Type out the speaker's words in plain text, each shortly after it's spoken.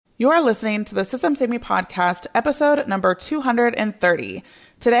You are listening to the Systems Save Me podcast, episode number 230.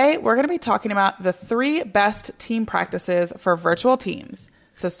 Today, we're going to be talking about the 3 best team practices for virtual teams.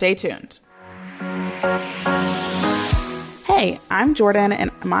 So stay tuned. Hey, I'm Jordan, and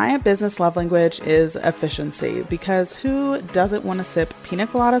my business love language is efficiency, because who doesn't want to sip pina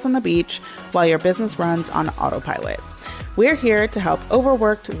coladas on the beach while your business runs on autopilot? We're here to help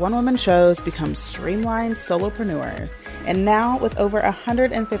overworked one-woman shows become streamlined solopreneurs. And now, with over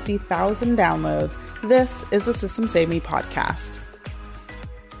 150,000 downloads, this is the Systems Save Me podcast.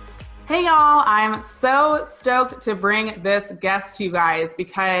 Hey, y'all. I'm so stoked to bring this guest to you guys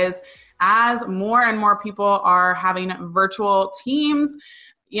because as more and more people are having virtual teams,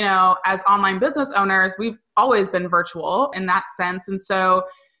 you know, as online business owners, we've always been virtual in that sense. And so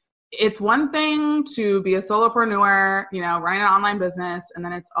it's one thing to be a solopreneur, you know, running an online business, and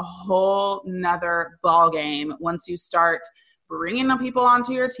then it's a whole nother ball game once you start bringing the people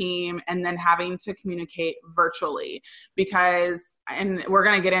onto your team and then having to communicate virtually and we're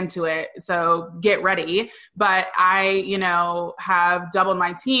going to get into it. So get ready. But I, have doubled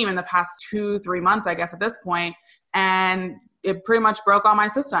my team in the past 2-3 months, I guess at this point, and it pretty much broke all my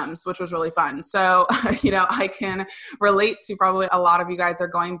systems, which was really fun. So, I can relate to probably a lot of you guys are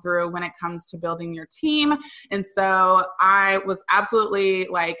going through when it comes to building your team. And so I was absolutely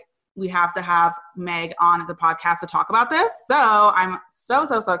like, we have to have Meg on the podcast to talk about this. So I'm so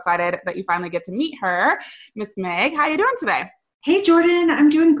excited that you finally get to meet her. Miss Meg, how are you doing today? Hey, Jordan, I'm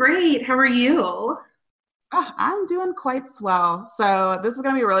doing great. How are you? Oh, I'm doing quite swell. So this is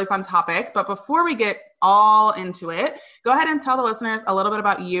going to be a really fun topic. But before we get all into it, go ahead and tell the listeners a little bit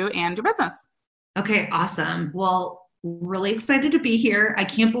about you and your business. Okay, awesome. Well, really excited to be here. I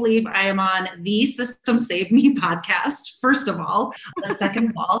can't believe I am on the Systems Save Me podcast, first of all. Second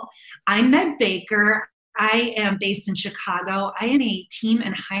of all, I'm Meg Baker. I am based in Chicago. I am a team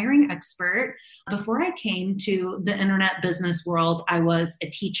and hiring expert. Before I came to the internet business world, I was a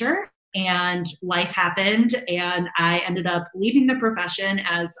teacher. And life happened, and I ended up leaving the profession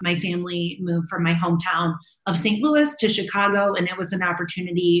as my family moved from my hometown of St. Louis to Chicago, and it was an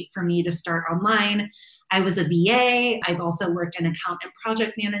opportunity for me to start online. I was a VA. I've also worked in account and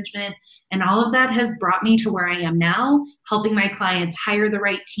project management, and all of that has brought me to where I am now, helping my clients hire the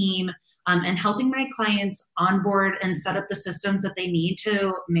right team, and helping my clients onboard and set up the systems that they need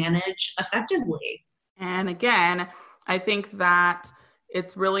to manage effectively. And again, I think that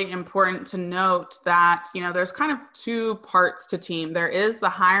it's really important to note that, there's kind of 2 parts to team. There is the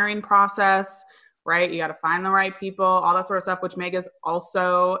hiring process, right? You got to find the right people, all that sort of stuff, which Meg is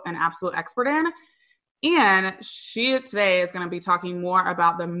also an absolute expert in. And she today is going to be talking more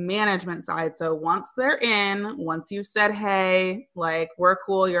about the management side. So once they're in, once you've said, hey, like, we're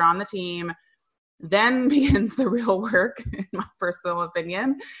cool, you're on the team, then begins the real work, in my personal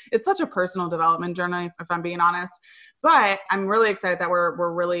opinion. It's such a personal development journey, if I'm being honest. But I'm really excited that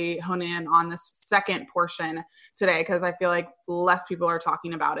we're really honing in on this second portion today, because I feel like less people are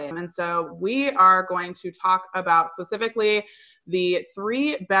talking about it. And so we are going to talk about specifically the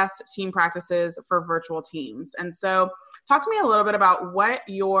 3 best team practices for virtual teams. And so talk to me a little bit about what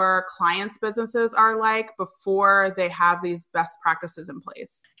your clients' businesses are like before they have these best practices in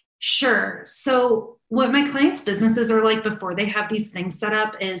place. Sure. So what my clients' businesses are like before they have these things set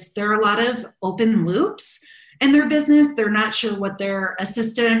up is there are a lot of open loops in their business. They're not sure what their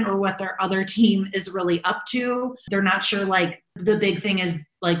assistant or what their other team is really up to. They're not sure, like, the big thing is,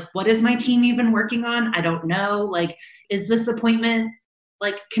 like, what is my team even working on? I don't know. Like, is this appointment,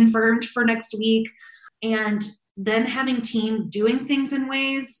 like, confirmed for next week? And then having team doing things in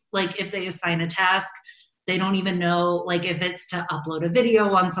ways, like if they assign a task, they don't even know, like, if it's to upload a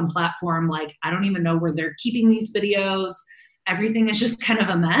video on some platform, like, I don't even know where they're keeping these videos. Everything is just kind of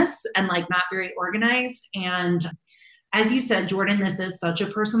a mess and, like, not very organized. And as you said, Jordan, this is such a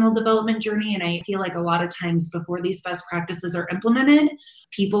personal development journey. And I feel like a lot of times before these best practices are implemented,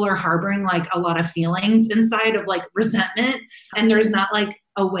 people are harboring, like, a lot of feelings inside of, like, resentment. And there's not, like,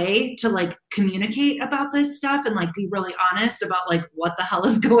 a way to, like, communicate about this stuff and, like, be really honest about, like, what the hell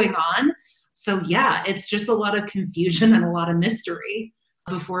is going on. So yeah, it's just a lot of confusion and a lot of mystery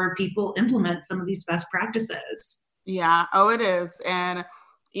before people implement some of these best practices. Yeah. Oh, it is. And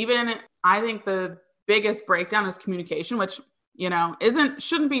even I think the biggest breakdown is communication, which,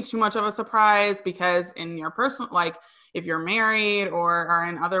 shouldn't be too much of a surprise, because in your personal, like, if you're married or are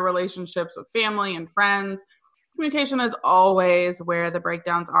in other relationships with family and friends, communication is always where the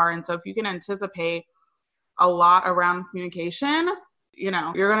breakdowns are. And so if you can anticipate a lot around communication, you're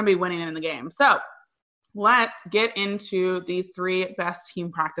going to be winning in the game. So let's get into these 3 best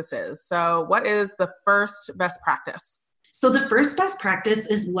team practices. So what is the first best practice? So the first best practice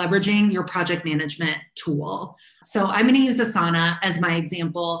is leveraging your project management tool. So I'm going to use Asana as my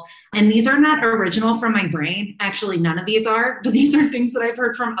example. And these are not original from my brain. Actually, none of these are, but these are things that I've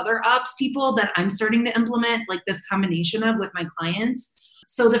heard from other ops people that I'm starting to implement, like this combination of with my clients.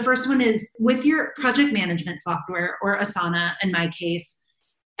 So the first one is with your project management software, or Asana in my case,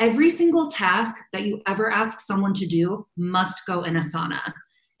 every single task that you ever ask someone to do must go in Asana.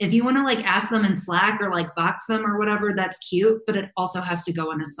 If you want to like ask them in Slack or like Vox them or whatever, that's cute, but it also has to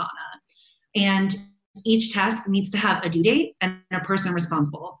go in Asana. And each task needs to have a due date and a person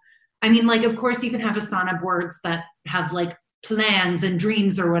responsible. I mean, like, of course you can have Asana boards that have like plans and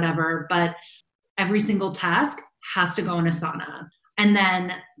dreams or whatever, but every single task has to go in Asana. And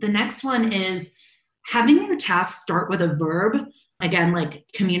then the next one is having your tasks start with a verb. Again, like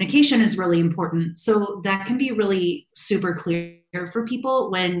communication is really important. So that can be really super clear for people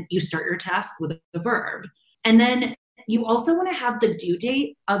when you start your task with a verb. And then you also want to have the due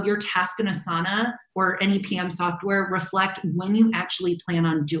date of your task in Asana or any PM software reflect when you actually plan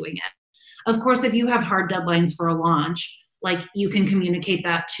on doing it. Of course, if you have hard deadlines for a launch, like you can communicate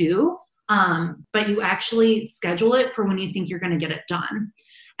that too, but you actually schedule it for when you think you're going to get it done.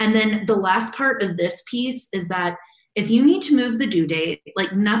 And then the last part of this piece is that if you need to move the due date,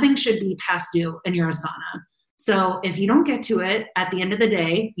 like nothing should be past due in your Asana. So if you don't get to it at the end of the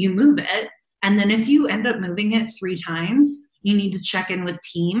day, you move it. And then if you end up moving it 3 times, you need to check in with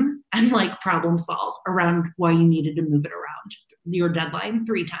team and like problem solve around why you needed to move it around your deadline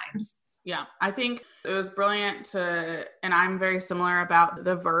 3 times. Yeah, I think it was brilliant and I'm very similar about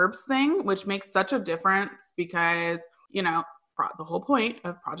the verbs thing, which makes such a difference because, you know, the whole point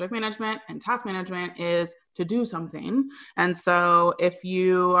of project management and task management is to do something. And so if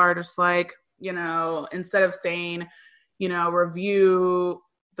you are just like, you know, instead of saying, you know, review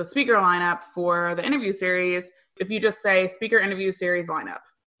the speaker lineup for the interview series, if you just say speaker interview series lineup,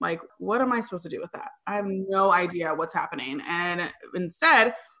 like, what am I supposed to do with that? I have no idea what's happening. And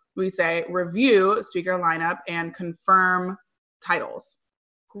instead we say review speaker lineup and confirm titles.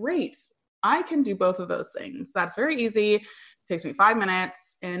 Great. I can do both of those things. That's very easy. It takes me 5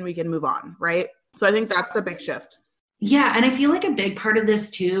 minutes and we can move on, right? So I think that's a big shift. Yeah. And I feel like a big part of this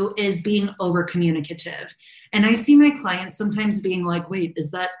too is being over communicative. And I see my clients sometimes being like, wait,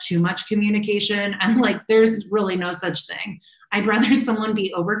 is that too much communication? I'm like, there's really no such thing. I'd rather someone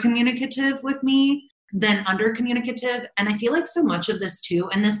be over communicative with me than under communicative. And I feel like so much of this too,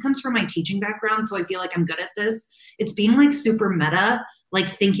 and this comes from my teaching background, so I feel like I'm good at this. It's being like super meta, like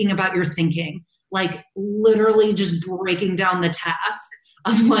thinking about your thinking, like literally just breaking down the task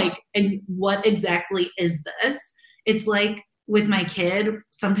of like, what exactly is this? It's like with my kid,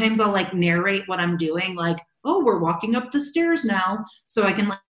 sometimes I'll like narrate what I'm doing, like, oh, we're walking up the stairs now. So I can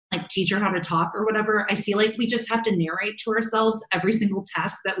like teach her how to talk or whatever. I feel like we just have to narrate to ourselves every single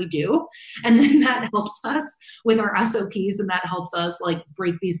task that we do. And then that helps us with our SOPs, and that helps us like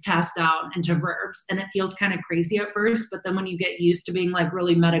break these tasks down into verbs. And it feels kind of crazy at first, but then when you get used to being like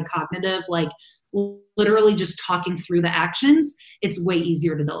really metacognitive, like literally just talking through the actions, it's way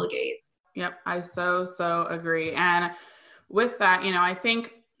easier to delegate. Yep. I so agree. And with that, you know, I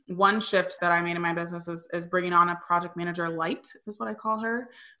think one shift that I made in my business is bringing on a project manager light is what I call her,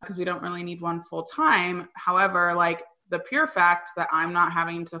 because we don't really need one full time. However, like the pure fact that I'm not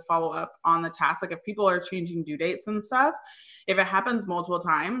having to follow up on the task, like if people are changing due dates and stuff, if it happens multiple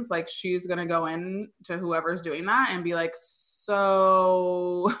times, like she's going to go in to whoever's doing that and be like,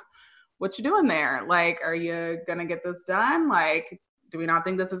 so what you doing there? Like, are you going to get this done? Like, do we not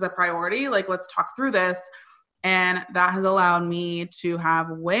think this is a priority? Like, let's talk through this. And that has allowed me to have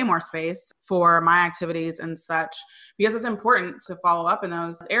way more space for my activities and such, because it's important to follow up in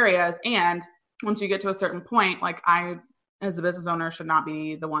those areas. And once you get to a certain point, like I, as the business owner, should not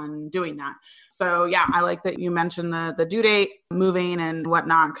be the one doing that. So yeah, I like that you mentioned the due date moving and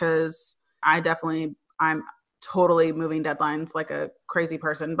whatnot, because I'm totally moving deadlines like a crazy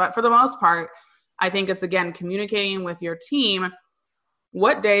person. But for the most part, I think it's, again, communicating with your team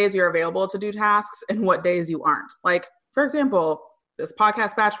what days you're available to do tasks and what days you aren't. Like, for example, this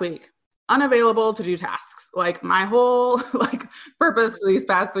podcast batch week, unavailable to do tasks. Like my whole like purpose for these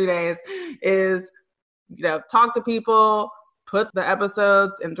past 3 days is, you know, talk to people, put the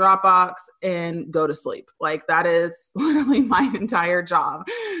episodes in Dropbox and go to sleep. Like that is literally my entire job.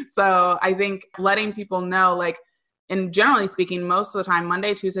 So I think letting people know, like, and generally speaking, most of the time,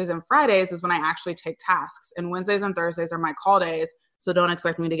 Monday, Tuesdays, and Fridays is when I actually take tasks, and Wednesdays and Thursdays are my call days. So don't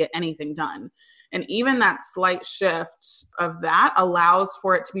expect me to get anything done. And even that slight shift of that allows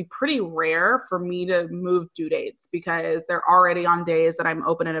for it to be pretty rare for me to move due dates, because they're already on days that I'm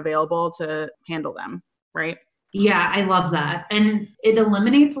open and available to handle them. Right? Yeah, I love that. And it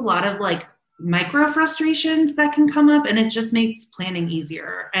eliminates a lot of like micro frustrations that can come up and it just makes planning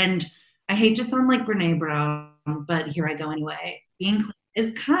easier. And I hate to sound like Brene Brown, but here I go anyway. Being clear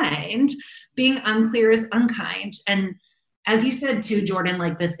is kind, being unclear is unkind. And as you said too, Jordan,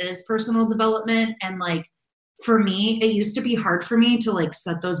 like this is personal development. And like for me, it used to be hard for me to like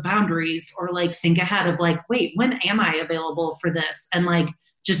set those boundaries or like think ahead of like, wait, when am I available for this? And like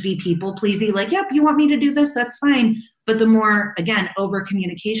just be people pleasy, like, yep, you want me to do this, that's fine. But the more, again, over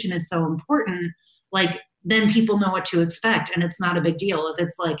communication is so important, like then people know what to expect and it's not a big deal. If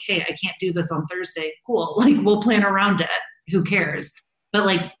it's like, hey, I can't do this on Thursday, cool. Like we'll plan around it. Who cares? But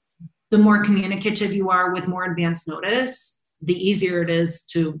like the more communicative you are with more advanced notice, the easier it is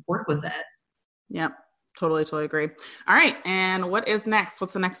to work with it. Yep. Totally agree. All right. And what is next?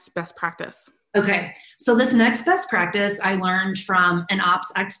 What's the next best practice? Okay. So this next best practice I learned from an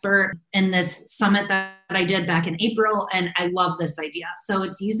ops expert in this summit that I did back in April. And I love this idea. So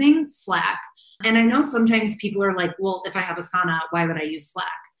it's using Slack. And I know sometimes people are like, well, if I have Asana, why would I use Slack?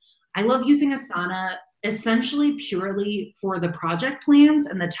 I love using Asana essentially purely for the project plans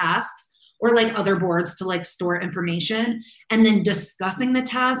and the tasks, or like other boards to like store information, and then discussing the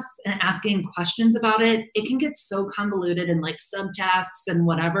tasks and asking questions about it. It can get so convoluted in like subtasks and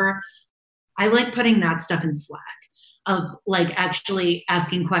whatever. I like putting that stuff in Slack of like actually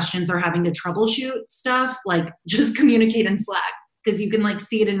asking questions or having to troubleshoot stuff, like just communicate in Slack because you can like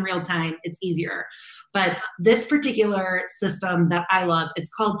see it in real time. It's easier. But this particular system that I love,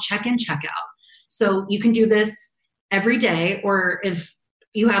 it's called Check in, Check out. So you can do this every day, or if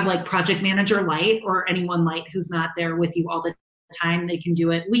you have like Project Manager Lite or anyone Lite who's not there with you all the time, they can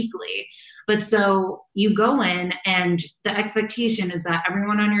do it weekly. But so you go in and the expectation is that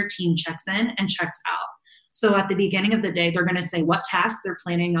everyone on your team checks in and checks out. So at the beginning of the day, they're going to say what tasks they're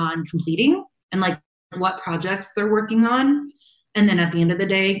planning on completing and like what projects they're working on. And then at the end of the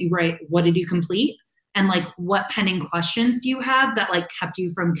day, you write, what did you complete? And like, what pending questions do you have that like kept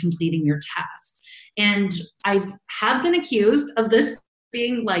you from completing your tasks? And I have been accused of this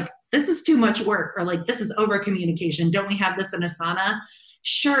being like, this is too much work, or like, this is over communication. Don't we have this in Asana?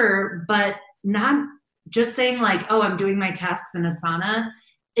 Sure, but not just saying like, oh, I'm doing my tasks in Asana.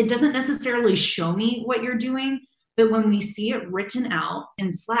 It doesn't necessarily show me what you're doing, but when we see it written out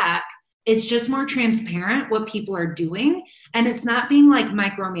in Slack, it's just more transparent what people are doing. And it's not being like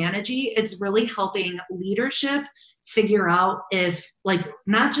micromanagey. It's really helping leadership figure out if like,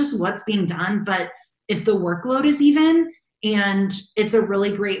 not just what's being done, but if the workload is even. And it's a really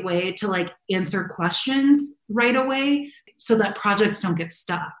great way to like answer questions right away so that projects don't get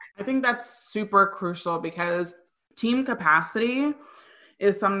stuck. I think that's super crucial because team capacity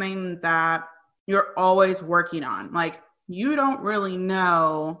is something that you're always working on. Like you don't really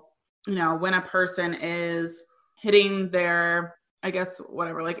know, when a person is hitting their, I guess,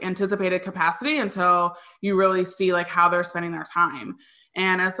 whatever, like anticipated capacity until you really see like how they're spending their time.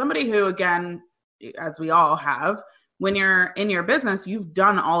 And as somebody who, again, as we all have, when you're in your business, you've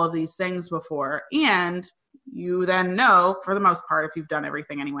done all of these things before. And you then know, for the most part, if you've done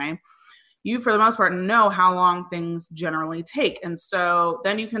everything anyway, you, for the most part, know how long things generally take. And so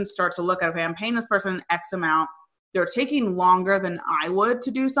then you can start to look at, okay, I'm paying this person X amount. They're taking longer than I would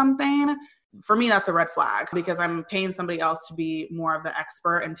to do something. For me, that's a red flag because I'm paying somebody else to be more of the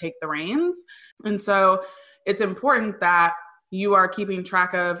expert and take the reins. And so it's important that you are keeping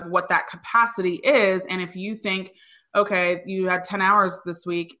track of what that capacity is. And if you think, okay, you had 10 hours this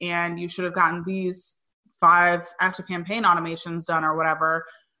week and you should have gotten these 5 active campaign automations done or whatever,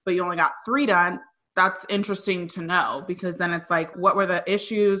 but you only got 3 done, that's interesting to know because then it's like, what were the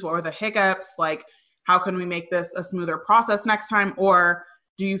issues? What were the hiccups? Like, how can we make this a smoother process next time? Or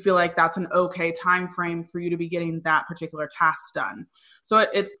do you feel like that's an okay time frame for you to be getting that particular task done? So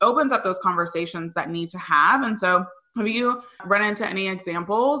it opens up those conversations that need to have. And so have you run into any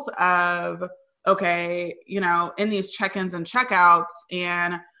examples of, okay, in these check-ins and checkouts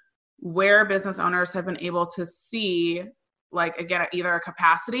and where business owners have been able to see, like, again, either a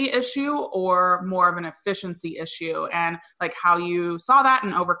capacity issue or more of an efficiency issue, and like how you saw that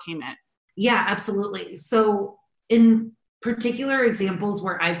and overcame it? Yeah, absolutely. So in particular examples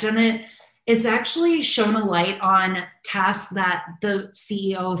where I've done it, it's actually shown a light on tasks that the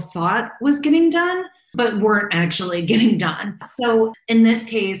CEO thought was getting done, but weren't actually getting done. So in this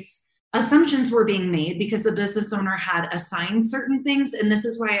case, assumptions were being made because the business owner had assigned certain things. And this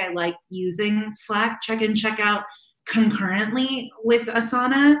is why I like using Slack check-in, check-out concurrently with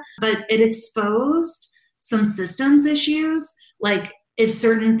Asana, but it exposed some systems issues. Like if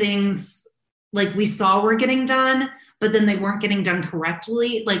certain things like we saw were getting done, but then they weren't getting done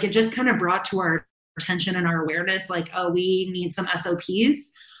correctly, like it just kind of brought to our attention and our awareness, like, oh, we need some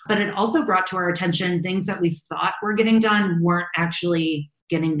SOPs. But it also brought to our attention things that we thought were getting done weren't actually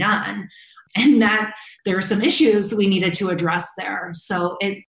getting done. And that there are some issues we needed to address there. So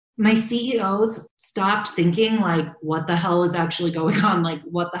my CEOs stopped thinking like, what the hell is actually going on? Like,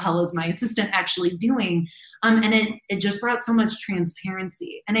 what the hell is my assistant actually doing? And it just brought so much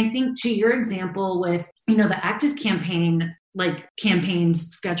transparency. And I think to your example with, the active campaign, like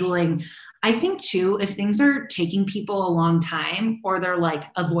campaigns scheduling, I think too, if things are taking people a long time or they're like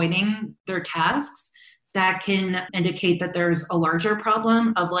avoiding their tasks, that can indicate that there's a larger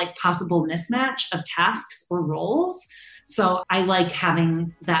problem of like possible mismatch of tasks or roles. So I like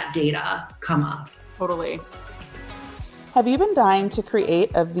having that data come up. Totally. Have you been dying to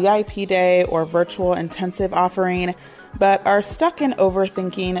create a VIP day or virtual intensive offering, but are stuck in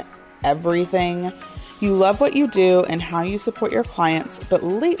overthinking everything? You love what you do and how you support your clients, but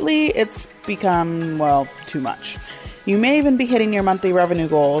lately it's become, too much. You may even be hitting your monthly revenue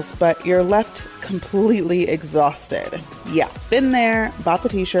goals, but you're left completely exhausted. Yeah, been there, bought the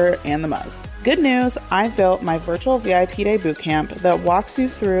t-shirt and the mug. Good news, I've built my virtual VIP Day Bootcamp that walks you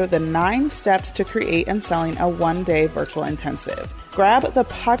through the 9 steps to create and selling a one-day virtual intensive. Grab the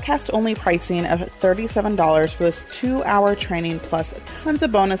podcast-only pricing of $37 for this 2-hour training plus tons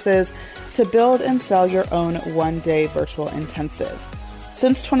of bonuses to build and sell your own one-day virtual intensive.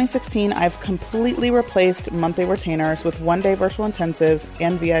 Since 2016, I've completely replaced monthly retainers with one-day virtual intensives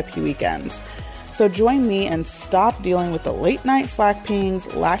and VIP weekends. So join me and stop dealing with the late night Slack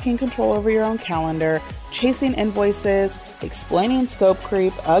pings, lacking control over your own calendar, chasing invoices, explaining scope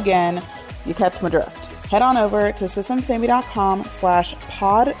creep again. You catch my drift. Head on over to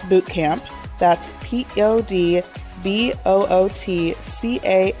systemsamy.com/podbootcamp. That's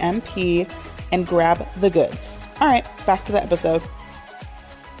PODBOOTCAMP and grab the goods. All right, back to the episode.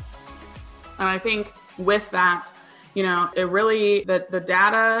 And I think with that, it really, the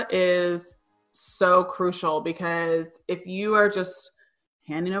data is so crucial, because if you are just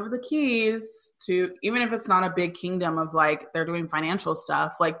handing over the keys to, even if it's not a big kingdom of like they're doing financial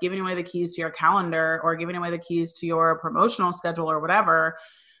stuff, like giving away the keys to your calendar or giving away the keys to your promotional schedule or whatever,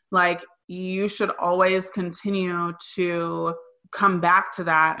 like you should always continue to come back to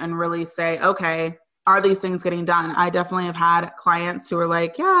that and really say, okay, are these things getting done? I definitely have had clients who are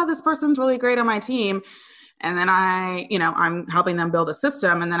like, yeah, this person's really great on my team. And then I'm helping them build a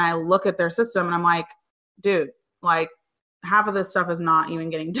system. And then I look at their system and I'm like, dude, like half of this stuff is not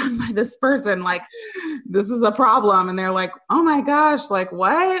even getting done by this person. Like, this is a problem. And they're like, oh my gosh, like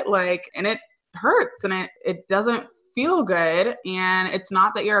what? Like, and it hurts and it doesn't feel good. And it's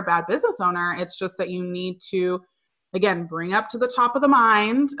not that you're a bad business owner. It's just that you need to, again, bring up to the top of the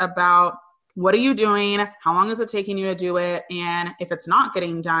mind about what are you doing? How long is it taking you to do it? And if it's not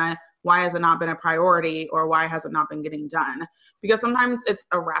getting done, why has it not been a priority, or why has it not been getting done? Because sometimes it's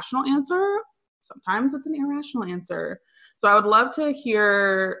a rational answer. Sometimes it's an irrational answer. So I would love to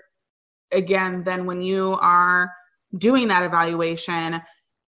hear, again, then when you are doing that evaluation,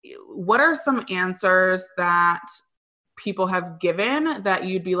 what are some answers that people have given that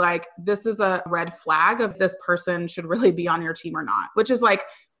you'd be like, this is a red flag of this person should really be on your team or not, which is like,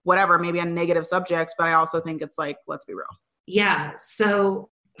 whatever, maybe a negative subject, but I also think it's like, let's be real. Yeah. So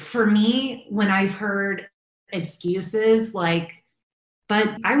for me, when I've heard excuses like,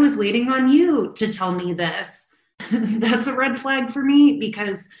 but I was waiting on you to tell me this, that's a red flag for me,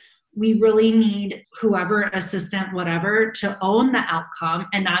 because we really need whoever, assistant, whatever, to own the outcome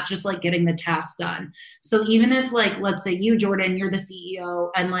and not just like getting the task done. So even if like, let's say you, Jordan, you're the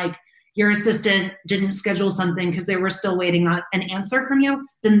CEO and like your assistant didn't schedule something because they were still waiting on an answer from you,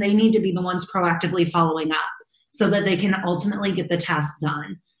 then they need to be the ones proactively following up so that they can ultimately get the task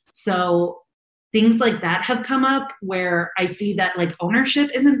done. So things like that have come up where I see that like ownership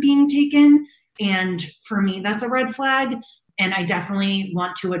isn't being taken. And for me, that's a red flag. And I definitely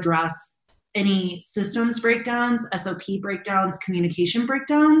want to address any systems breakdowns, SOP breakdowns, communication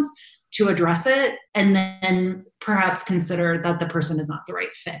breakdowns to address it. And then perhaps consider that the person is not the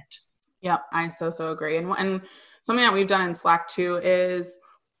right fit. Yeah, I so agree. And something that we've done in Slack too is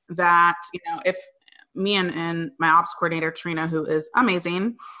that, if me and my ops coordinator, Trina, who is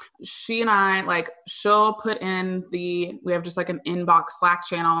amazing, she and I, like, she'll put in we have just like an inbox Slack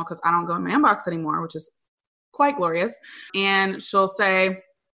channel because I don't go in my inbox anymore, which is quite glorious. And she'll say,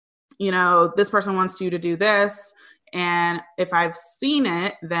 this person wants you to do this. And if I've seen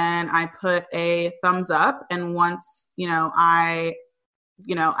it, then I put a thumbs up. And once, I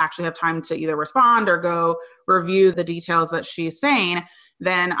actually have time to either respond or go review the details that she's saying,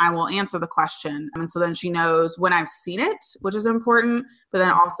 then I will answer the question. And so then she knows when I've seen it, which is important, but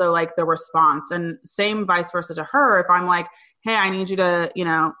then also like the response, and same vice versa to her. If I'm like, hey, I need you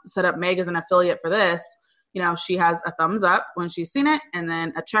to, set up Meg as an affiliate for this, she has a thumbs up when she's seen it and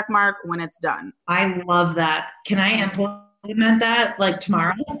then a check mark when it's done. I love that. Can I implement that like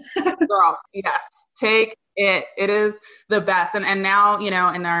tomorrow? Girl, yes, take it. It is the best. And now,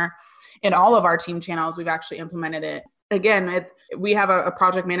 in all of our team channels, we've actually implemented it. Again, we have a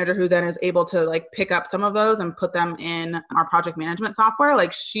project manager who then is able to like pick up some of those and put them in our project management software.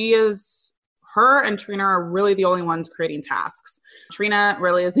 Like her and Trina are really the only ones creating tasks. Trina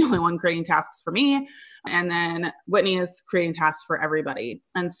really is the only one creating tasks for me. And then Whitney is creating tasks for everybody.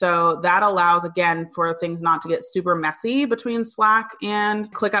 And so that allows, again, for things not to get super messy between Slack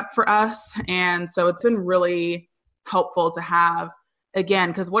and ClickUp for us. And so it's been really helpful to have, again,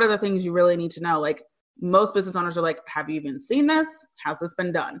 because what are the things you really need to know? Like most business owners are like, have you even seen this? How's this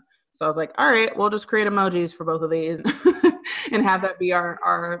been done? So I was like, all right, we'll just create emojis for both of these and have that be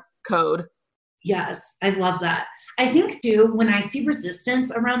our code. Yes, I love that. I think too, when I see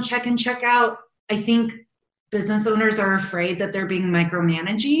resistance around check and check out, I think business owners are afraid that they're being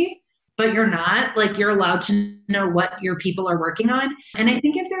micromanagey, but you're not. Like you're allowed to know what your people are working on. And I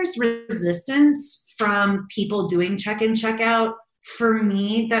think if there's resistance from people doing check and check out, for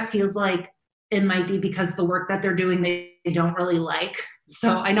me, that feels like it might be because the work that they're doing, they don't really like.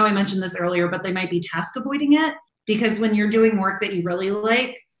 So I know I mentioned this earlier, but they might be task avoiding it, because when you're doing work that you really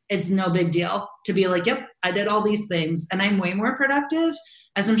like, it's no big deal to be like, yep, I did all these things and I'm way more productive,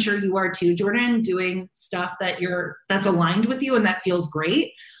 as I'm sure you are too, Jordan, doing stuff that's aligned with you and that feels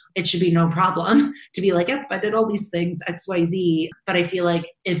great. It should be no problem to be like, yep, I did all these things, X, Y, Z. But I feel like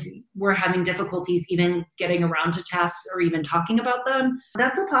if we're having difficulties even getting around to tasks or even talking about them,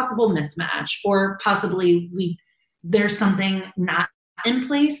 that's a possible mismatch, or possibly there's something not in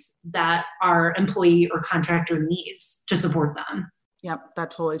place that our employee or contractor needs to support them. Yep, that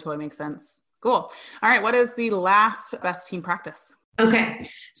totally makes sense. Cool. All right, what is the last best team practice? Okay,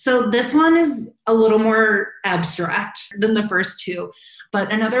 so this one is a little more abstract than the first two,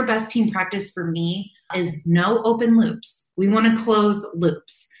 but another best team practice for me is no open loops. We want to close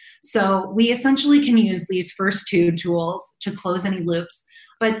loops. So we essentially can use these first two tools to close any loops.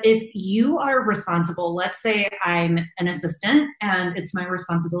 But if you are responsible, let's say I'm an assistant and it's my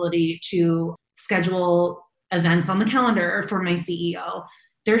responsibility to schedule events on the calendar for my CEO,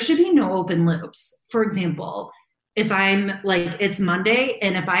 there should be no open loops. For example, if I'm like, it's Monday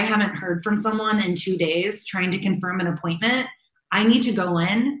and if I haven't heard from someone in 2 days trying to confirm an appointment, I need to go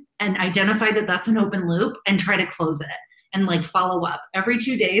in and identify that that's an open loop and try to close it and like follow up every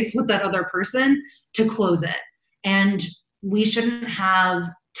 2 days with that other person to close it. And we shouldn't have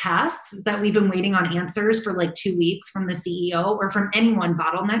tasks that we've been waiting on answers for like 2 weeks from the CEO or from anyone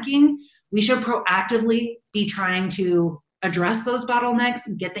bottlenecking. We should proactively be trying to address those bottlenecks,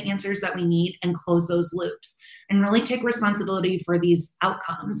 get the answers that we need, and close those loops, and really take responsibility for these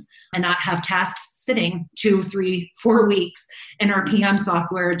outcomes and not have tasks sitting 2, 3, 4 weeks in our PM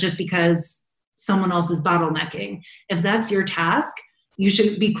software just because someone else is bottlenecking. If that's your task, you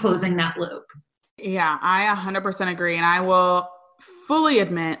should be closing that loop. Yeah, I 100% agree. And I will fully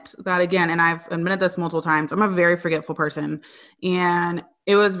admit that, again, and I've admitted this multiple times, I'm a very forgetful person. And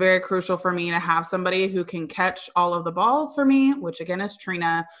it was very crucial for me to have somebody who can catch all of the balls for me, which again is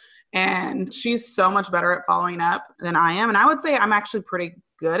Trina. And she's so much better at following up than I am. And I would say I'm actually pretty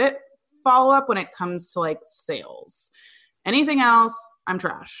good at follow up when it comes to like sales. Anything else, I'm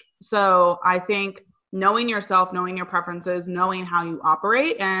trash. So I think knowing yourself, knowing your preferences, knowing how you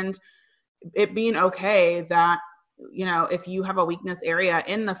operate, and it being okay that, if you have a weakness area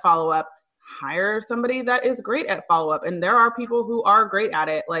in the follow-up, hire somebody that is great at follow-up. And there are people who are great at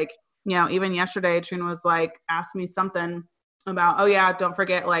it. Like, even yesterday, Trina was like, ask me something about, oh yeah, don't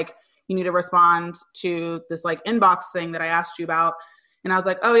forget, like, you need to respond to this like inbox thing that I asked you about. And I was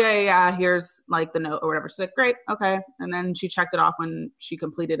like, oh yeah, here's like the note or whatever. She's like, great, okay. And then she checked it off when she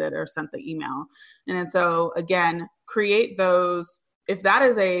completed it or sent the email. And then so again, create those. If that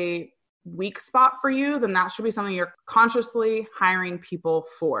is a weak spot for you, then that should be something you're consciously hiring people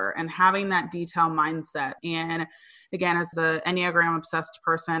for and having that detail mindset. And again, as an Enneagram obsessed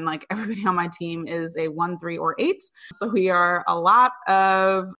person, like everybody on my team is a 1, 3, or 8. So we are a lot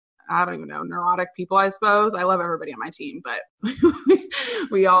of, I don't even know, neurotic people, I suppose. I love everybody on my team, but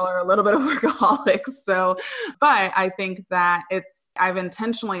we all are a little bit of workaholics. So, but I think that I've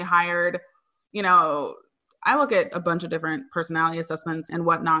intentionally hired, I look at a bunch of different personality assessments and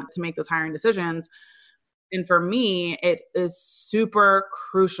whatnot to make those hiring decisions. And for me, it is super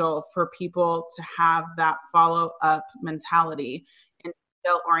crucial for people to have that follow-up mentality and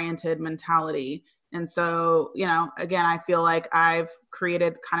detail-oriented mentality. And so, again, I feel like I've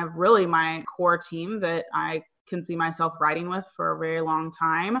created kind of really my core team that I can see myself riding with for a very long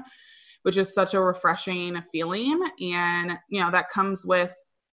time, which is such a refreshing feeling. And, that comes with,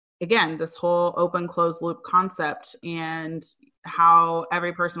 again, this whole open closed loop concept and how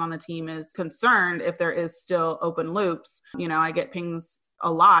every person on the team is concerned if there is still open loops. I get pings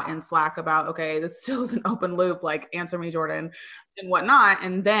a lot in Slack about, okay, this still is an open loop, like answer me, Jordan, and whatnot.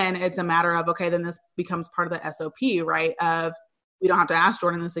 And then it's a matter of, okay, then this becomes part of the SOP, right? Of we don't have to ask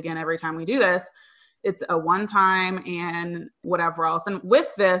Jordan this again every time we do this. It's a one time and whatever else. And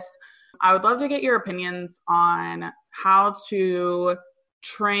with this, I would love to get your opinions on how to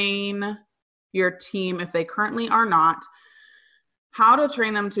train your team if they currently are not, how to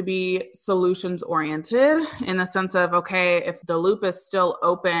train them to be solutions oriented in the sense of, okay, if the loop is still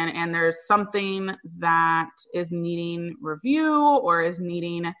open and there's something that is needing review or is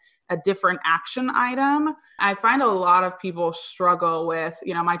needing a different action item. I find a lot of people struggle with,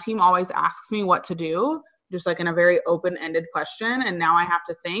 my team always asks me what to do, just like in a very open-ended question. And now I have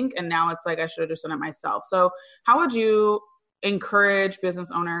to think, and now it's like, I should have just done it myself. So how would you encourage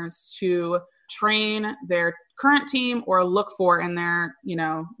business owners to train their current team or look for in their,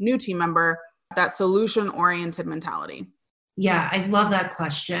 new team member that solution-oriented mentality? Yeah, I love that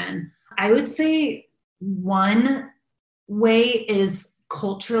question. I would say one way is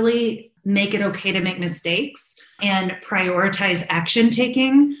culturally make it okay to make mistakes and prioritize action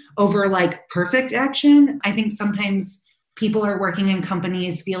taking over like perfect action. I think sometimes people are working in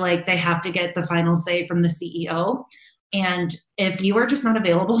companies feel like they have to get the final say from the CEO. And if you are just not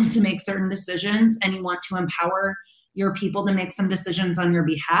available to make certain decisions and you want to empower your people to make some decisions on your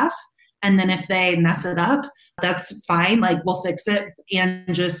behalf, and then if they mess it up, that's fine. Like we'll fix it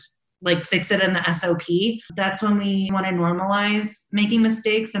and just like fix it in the SOP. That's when we want to normalize making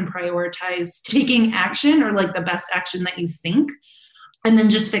mistakes and prioritize taking action or like the best action that you think, and then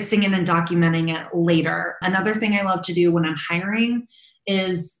just fixing it and documenting it later. Another thing I love to do when I'm hiring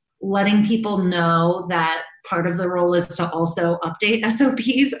is letting people know that part of the role is to also update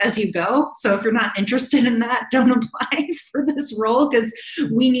SOPs as you go. So if you're not interested in that, don't apply for this role because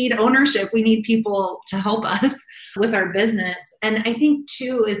we need ownership. We need people to help us with our business. And I think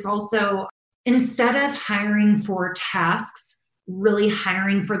too, it's also instead of hiring for tasks, really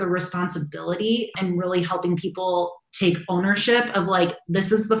hiring for the responsibility and really helping people take ownership of like,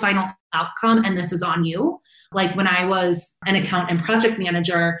 this is the final outcome and this is on you. Like when I was an account and project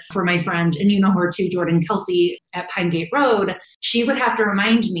manager for my friend, and you know her too, Jordan Kelsey at Pine Gate Road, she would have to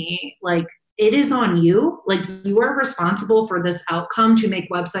remind me like, it is on you. Like you are responsible for this outcome to make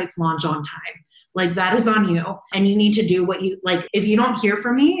websites launch on time. Like that is on you. And you need to do what you like. If you don't hear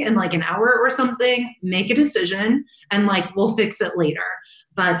from me in like an hour or something, make a decision and like, we'll fix it later.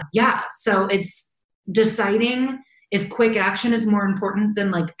 But yeah, so it's deciding if quick action is more important than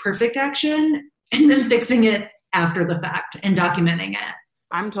like perfect action, and then fixing it after the fact and documenting it.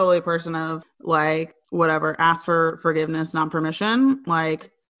 I'm totally a person of like, whatever, ask for forgiveness, not permission.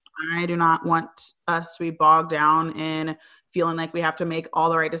 Like, I do not want us to be bogged down in feeling like we have to make all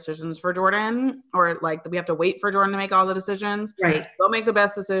the right decisions for Jordan, or like we have to wait for Jordan to make all the decisions. Right. Go make the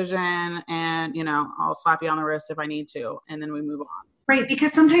best decision, and, I'll slap you on the wrist if I need to, and then we move on. Right.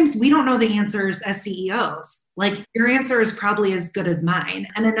 Because sometimes we don't know the answers as CEOs. Like your answer is probably as good as mine.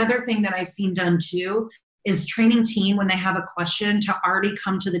 And another thing that I've seen done too is training team when they have a question to already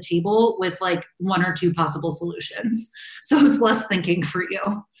come to the table with like one or two possible solutions. So it's less thinking for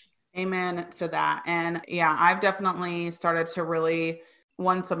you. Amen to that. And yeah, I've definitely started to really,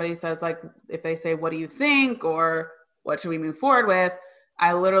 when somebody says like, if they say, what do you think? Or what should we move forward with?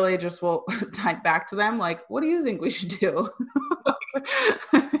 I literally just will type back to them like, what do you think we should do?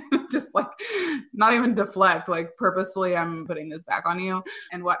 Just like not even deflect, like purposefully I'm putting this back on you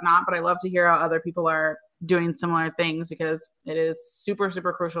and whatnot. But I love to hear how other people are doing similar things, because it is super,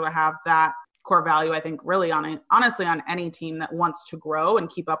 super crucial to have that core value, I think, really on it, honestly, on any team that wants to grow and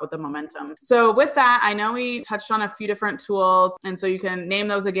keep up with the momentum. So with that, I know we touched on a few different tools, and so you can name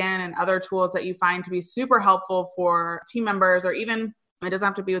those again, and other tools that you find to be super helpful for team members, or even it doesn't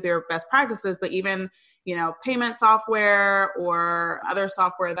have to be with your best practices, but even, payment software or other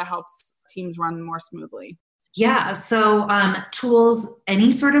software that helps teams run more smoothly. Yeah. So tools,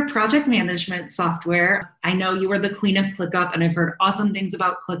 any sort of project management software. I know you are the queen of ClickUp, and I've heard awesome things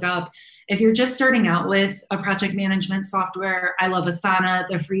about ClickUp. If you're just starting out with a project management software, I love Asana.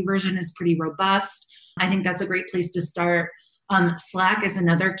 The free version is pretty robust. I think that's a great place to start. Slack is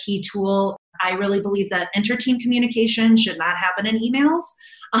another key tool. I really believe that inter-team communication should not happen in emails.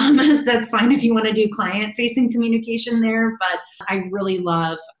 That's fine if you want to do client-facing communication there, but I really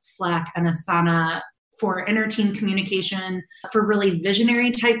love Slack and Asana for inter-team communication, for really visionary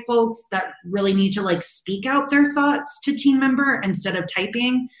type folks that really need to like speak out their thoughts to team member instead of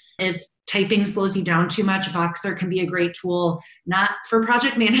typing. If typing slows you down too much, Voxer can be a great tool, not for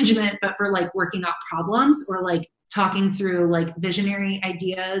project management, but for like working out problems or like talking through like visionary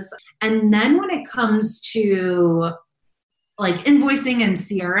ideas. And then when it comes to like invoicing and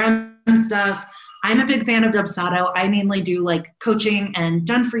CRM stuff, I'm a big fan of Dubsado. I mainly do like coaching and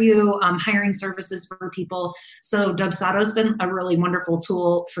done for you, hiring services for people. So Dubsado's been a really wonderful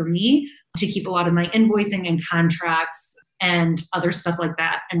tool for me to keep a lot of my invoicing and contracts and other stuff like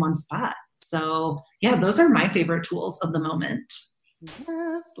that in one spot. So yeah, those are my favorite tools of the moment.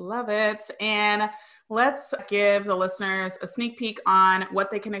 Yes, love it. And let's give the listeners a sneak peek on what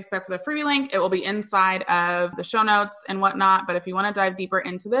they can expect for the freebie link. It will be inside of the show notes and whatnot. But if you want to dive deeper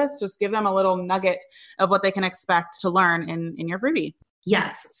into this, just give them a little nugget of what they can expect to learn in your freebie.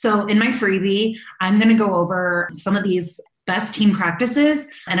 Yes. So in my freebie, I'm going to go over some of these best team practices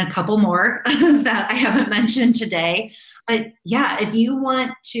and a couple more that I haven't mentioned today. But yeah, if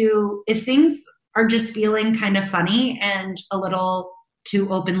things are just feeling kind of funny and a little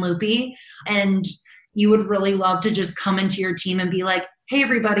too open loopy, and you would really love to just come into your team and be like, hey,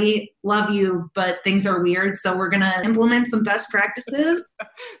 everybody, love you, but things are weird. So we're going to implement some best practices.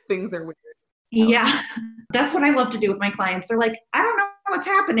 Things are weird. Yeah, that's what I love to do with my clients. They're like, I don't know what's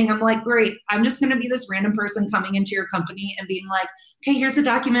happening. I'm like, great. I'm just going to be this random person coming into your company and being like, okay, here's a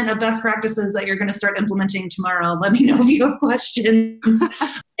document of best practices that you're going to start implementing tomorrow. Let me know if you have questions.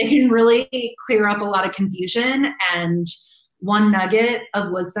 It can really clear up a lot of confusion. And one nugget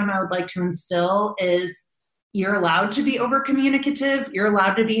of wisdom I would like to instill is you're allowed to be over communicative. You're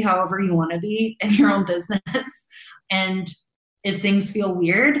allowed to be however you want to be in your own business. And if things feel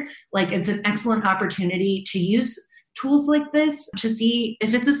weird, like it's an excellent opportunity to use tools like this to see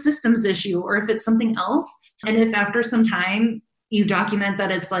if it's a systems issue or if it's something else. And if after some time you document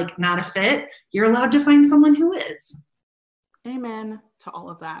that it's like not a fit, you're allowed to find someone who is. Amen to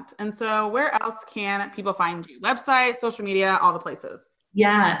all of that. And so where else can people find you? Website, social media, all the places.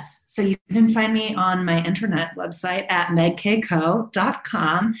 Yes. So you can find me on my internet website at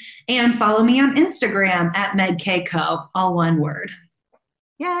megkco.com and follow me on Instagram at megkco, all one word.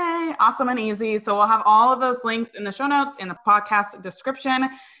 Yay. Awesome and easy. So we'll have all of those links in the show notes in the podcast description.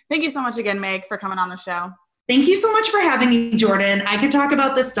 Thank you so much again, Meg, for coming on the show. Thank you so much for having me, Jordan. I could talk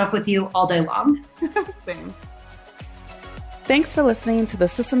about this stuff with you all day long. Same. Thanks for listening to the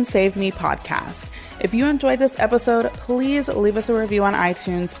Systems Saved Me podcast. If you enjoyed this episode, please leave us a review on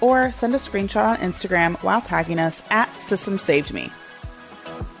iTunes or send a screenshot on Instagram while tagging us at Systems Saved Me.